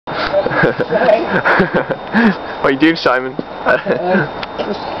What are you doing, Simon?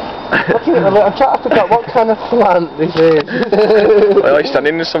 Looking at I'm trying to figure out what kind of plant this is. Are you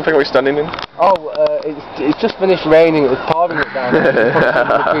standing in something? Are you standing in? Oh, it's just finished raining. It was pouring it down. In the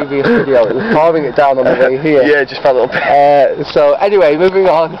previous video, it was pouring it down on the way here. Yeah, just felt a little bit. So anyway, moving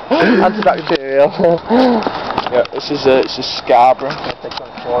on. Antibacterial. Yeah, this is Scarborough. It's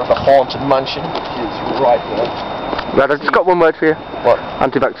a haunted mansion, which is right there. Right, I've just got one word for you. What?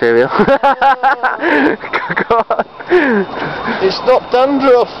 Antibacterial. Go on. It's not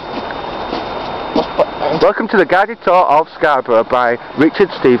dandruff. Welcome to the guided tour of Scarborough by Richard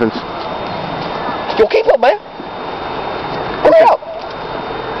Stevens. Yo, keep up, man. Hurry up.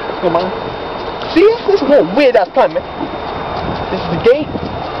 Come on. See, this is a weird ass plan, man. This is the gate.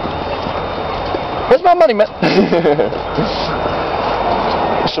 Where's my money, man?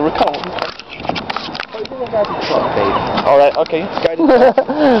 It's a recall. Alright, okay. Guided tour.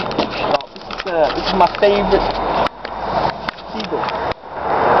 This is my favourite seagull.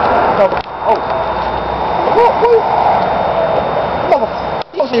 Oh. What?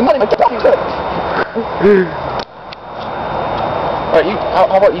 Alright,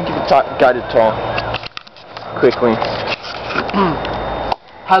 how about you give a guided tour? Quickly.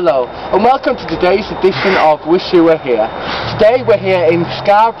 Hello, and welcome to today's edition of Wish You Were Here. Today we're here in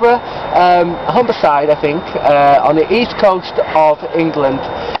Scarborough, Humberside I think, on the east coast of England.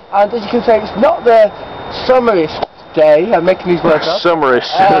 And as you can see, it's not the summeriest day, I'm making these words up.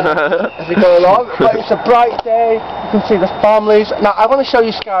 Summerish. As we go along, but it's a bright day, you can see the families. Now I want to show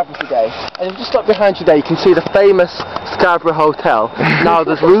you Scarborough today, and if you just look behind you there, you can see the famous Scarborough Hotel. Now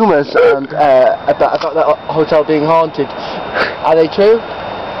there's rumours about that hotel being haunted. Are they true?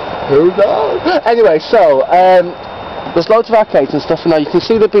 Who knows? Anyway, so there's loads of arcades and stuff, and now you can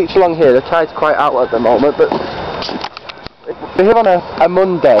see the beach along here. The tide's quite out at the moment, but we're here on a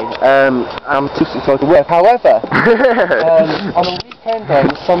Monday. I'm too sick to go to work. However, on a weekend day,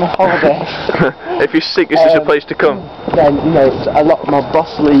 summer holidays. If you're sick, this is a place to come. Then you know it's a lot more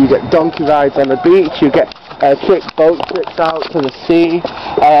bustly. You get donkey rides on the beach. You get boat trips out to the sea.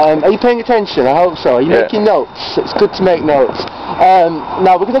 Are you paying attention? I hope so. Are you making notes? It's good to make notes.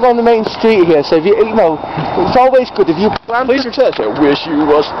 Now we're going to go on the main street here, so if you know, it's always good if you plan. Please return to Wish You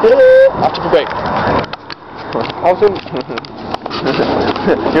Was Here after the break.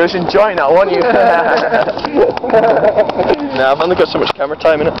 You're just enjoying that, weren't you? Nah, I've only got so much camera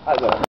time in it.